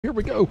Here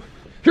we go.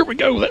 Here we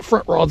go. That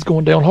front rod's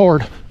going down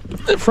hard.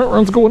 That front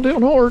rod's going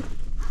down hard.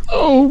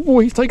 Oh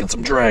boy, he's taking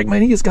some drag,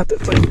 man. He has got that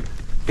thing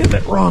in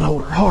that rod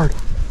holder hard.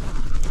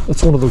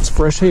 That's one of those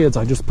fresh heads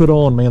I just put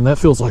on, man. That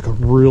feels like a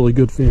really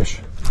good fish.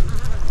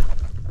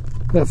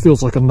 That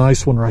feels like a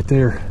nice one right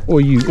there.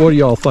 What do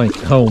y'all think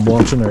at home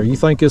watching there? You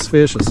think this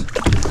fish is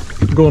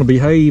going to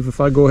behave if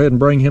I go ahead and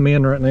bring him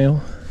in right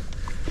now?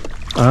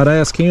 I'd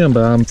ask him,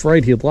 but I'm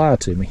afraid he'd lie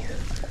to me.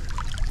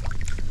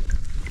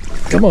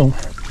 Come on.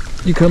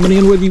 You coming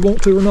in whether you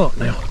want to or not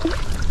now.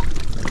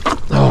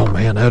 Oh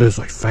man, that is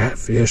a fat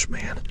fish,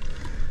 man.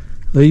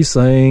 These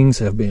things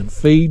have been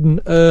feeding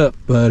up,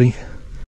 buddy.